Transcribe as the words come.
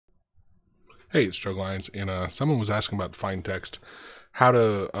Hey, it's Joe Lyons, and someone was asking about find text, how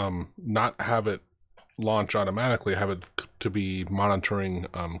to not have it launch automatically, have it to be monitoring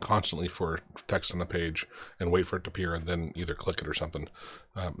constantly for text on the page and wait for it to appear and then either click it or something.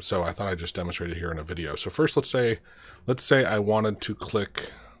 So I thought I'd just demonstrate it here in a video. So first, let's say I wanted to click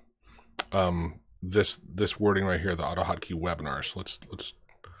this wording right here, the AutoHotkey webinars.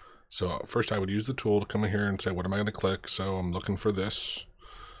 So first I would use the tool to come in here and say, what am I going to click? So I'm looking for this.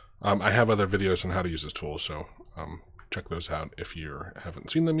 I have other videos on how to use this tool, so check those out if you haven't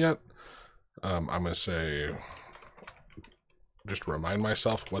seen them yet. I'm going to say, just to remind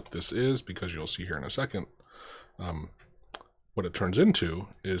myself what this is, because you'll see here in a second. What it turns into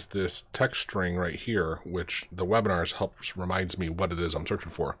is this text string right here, which the webinars reminds me what it is I'm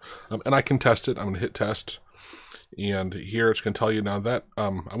searching for. And I can test it. I'm going to hit test. And here it's going to tell you now that, I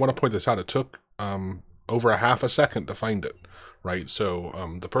want to point this out, it took over a half a second to find it. Right,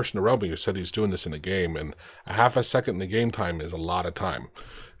 so the person who wrote me said he's doing this in a game, and a half a second in the game time is a lot of time.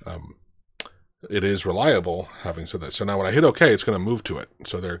 It is reliable, having said that. So now when I hit OK, it's going to move to it.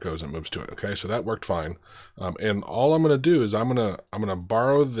 So there it goes, it moves to it. Okay, so that worked fine. And all I'm going to do is I'm gonna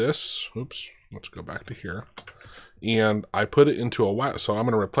borrow this. Oops, let's go back to here, and I put it into a while. So I'm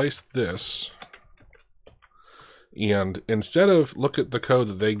going to replace this, and instead of look at the code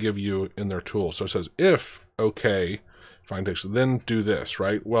that they give you in their tool. So it says if OK. Find text, then do this,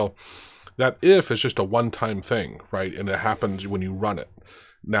 right? Well, that if is just a one-time thing, right? And it happens when you run it.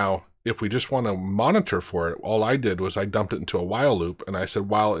 Now, if we just want to monitor for it, all I did was I dumped it into a while loop, and I said,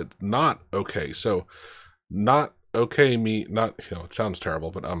 while it's not okay. So not okay it sounds terrible,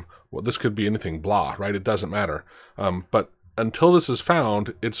 but well, this could be anything, blah, right? It doesn't matter. But until this is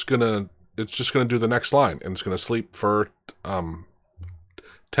found, it's just gonna do the next line, and it's gonna sleep for 10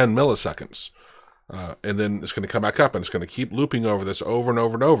 milliseconds. And then it's going to come back up, and it's going to keep looping over this over and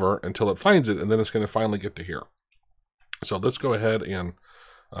over and over until it finds it, and then it's going to finally get to here. So let's go ahead and,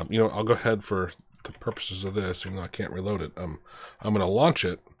 I'll go ahead for the purposes of this, even though I can't reload it. I'm going to launch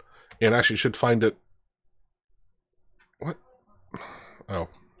it, and actually should find it. What? Oh,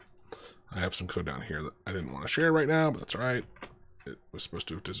 I have some code down here that I didn't want to share right now, but that's all right. It was supposed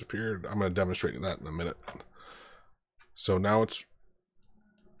to have disappeared. I'm going to demonstrate that in a minute. So now it's...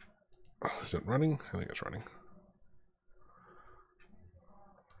 Is it running? I think it's running.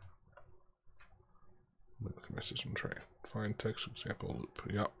 Let me look at my system tray. Find text example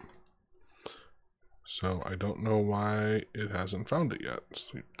loop. Yep. So I don't know why it hasn't found it yet.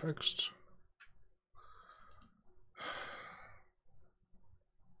 Sleep text.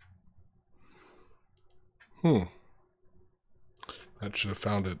 That should have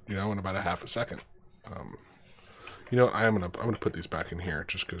found it, in about a half a second. I'm gonna put these back in here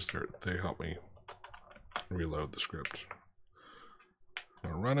just because they help me reload the script. I'm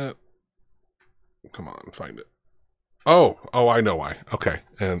gonna run it. Come on, find it. Oh, I know why. Okay,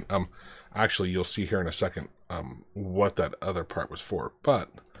 and actually you'll see here in a second what that other part was for. But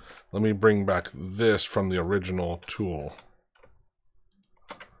let me bring back this from the original tool.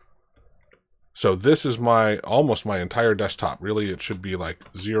 So this is almost my entire desktop. Really, it should be like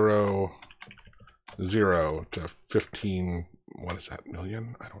 0 to 15, what is that,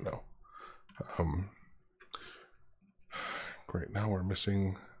 million? I don't know. Great, now we're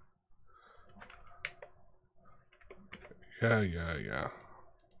missing. Yeah.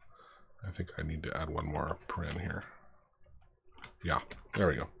 I think I need to add one more paren here. Yeah, there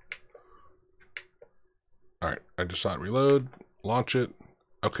we go. All right, I just saw it reload, launch it.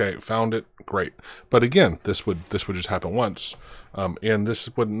 Okay, found it, great. But again, this would just happen once, and this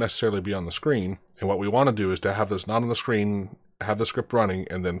wouldn't necessarily be on the screen. And what we want to do is to have this not on the screen, have the script running,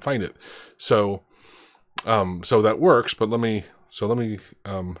 and then find it. So, so that works. But I'm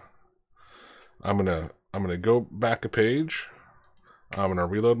gonna go back a page. I'm gonna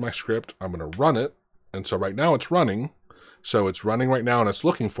reload my script. I'm gonna run it, and so right now it's running. So it's running right now, and it's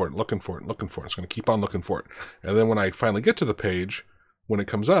looking for it. It's gonna keep on looking for it, and then when I finally get to the page. When it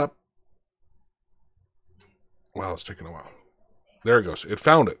comes up, wow, it's taking a while. There it goes. It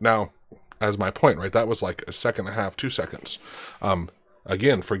found it. Now, as my point, right, that was like a second and a half, 2 seconds.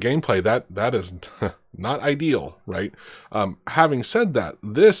 Again, for gameplay, that is not ideal, right? Having said that,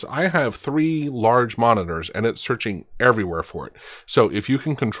 I have 3 large monitors, and it's searching everywhere for it. So if you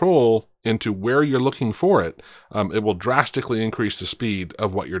can control into where you're looking for it, it will drastically increase the speed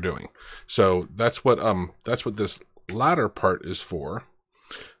of what you're doing. So that's what this latter part is for.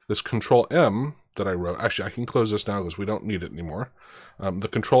 This Control M that I wrote, actually I can close this now because we don't need it anymore. The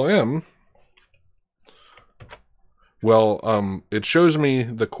Control M Well, it shows me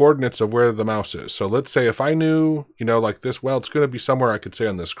the coordinates of where the mouse is. So let's say if I knew, like this, well, it's going to be somewhere I could say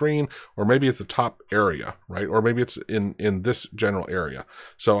on the screen, or maybe it's the top area, right? Or maybe it's in this general area.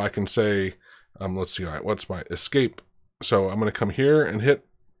 So I can say, let's see, what's my escape? So I'm going to come here and hit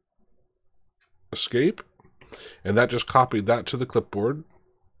escape, and that just copied that to the clipboard,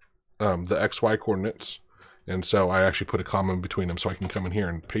 the XY coordinates. And so I actually put a comma in between them so I can come in here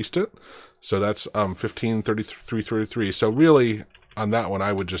and paste it. So that's 15, 33, 33. So really, on that one,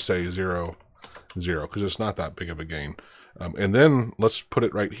 I would just say 0, 0, because it's not that big of a gain. And then let's put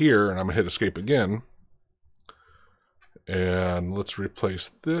it right here, and I'm going to hit escape again. And let's replace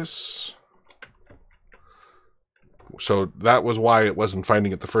this. So that was why it wasn't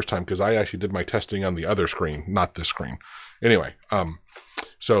finding it the first time, because I actually did my testing on the other screen, not this screen. Anyway,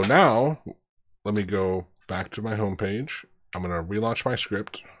 so now let me go back to my home page. I'm going to relaunch my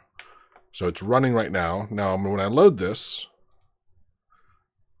script. So it's running right now. Now, when I load this,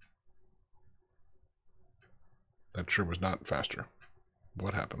 that sure was not faster.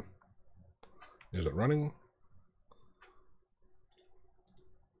 What happened? Is it running?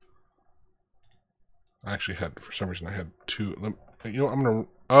 I actually had, for some reason, I had two. I'm going to,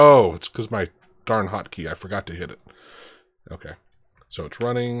 oh, it's because my darn hotkey. I forgot to hit it. Okay. So it's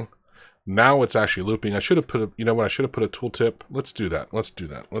running. Now it's actually looping. I should have put a, I should have put a tooltip. Let's do that. Let's do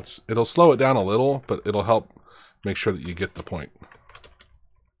that. It'll slow it down a little, but it'll help make sure that you get the point.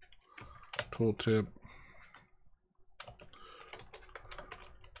 Tooltip.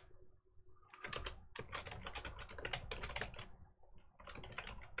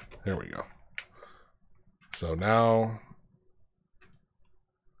 There we go. So now,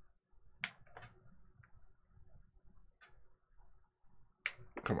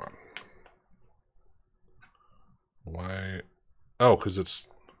 come on. Why? Oh, because it's,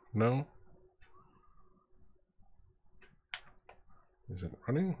 no? Is it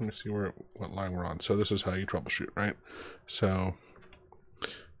running? Let me see what line we're on. So this is how you troubleshoot, right? So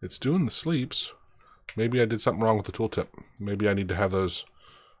it's doing the sleeps. Maybe I did something wrong with the tooltip. Maybe I need to have those,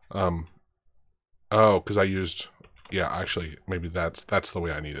 oh, because I used, yeah, actually, maybe that's the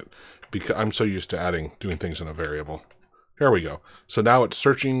way I need it. Because I'm so used to doing things in a variable. Here we go. So now it's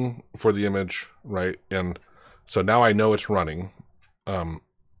searching for the image, right? And so now I know it's running.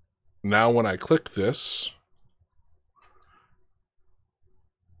 Now when I click this,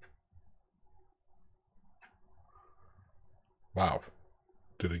 wow,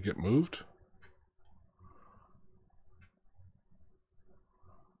 did it get moved?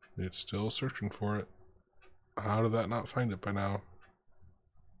 It's still searching for it. How did that not find it by now?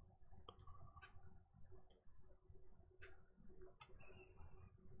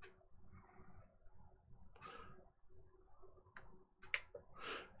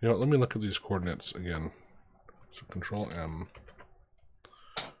 You know what, let me look at these coordinates again. So Control M.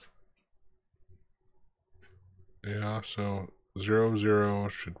 Yeah, so 0, 0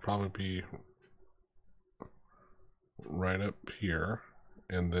 should probably be right up here.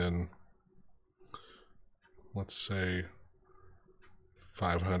 And then let's say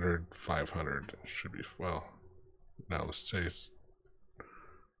 500, 500 should be, well, now let's say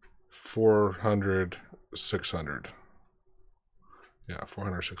 400, 600. Yeah,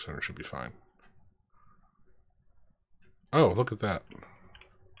 400, 600 should be fine. Oh, look at that.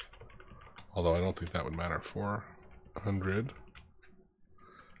 Although I don't think that would matter. 400.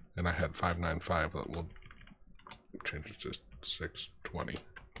 And I had 595, but we'll change it to 620.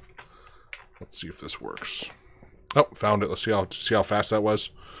 Let's see if this works. Oh, found it. Let's see how fast that was.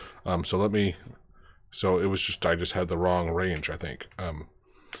 So it was just, I just had the wrong range, I think.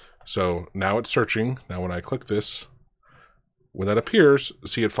 So now it's searching. Now when I click this, when that appears,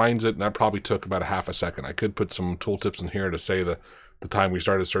 see, it finds it, and that probably took about a half a second. I could put some tooltips in here to say the time we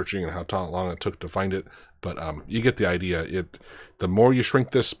started searching and how long it took to find it, but you get the idea. The more you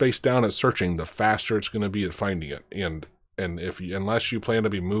shrink this space down at searching, the faster it's going to be at finding it. And unless you plan to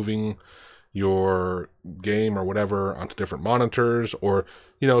be moving your game or whatever onto different monitors, or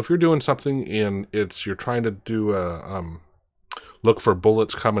if you're doing something and you're trying to do a look for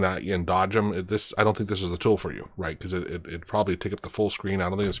bullets coming at you and dodge them, I don't think this is the tool for you, right? Because it'd probably take up the full screen. I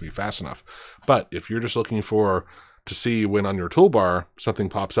don't think it's going to be fast enough. But if you're just looking to see when on your toolbar something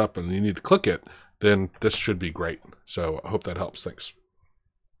pops up and you need to click it, then this should be great. So I hope that helps. Thanks.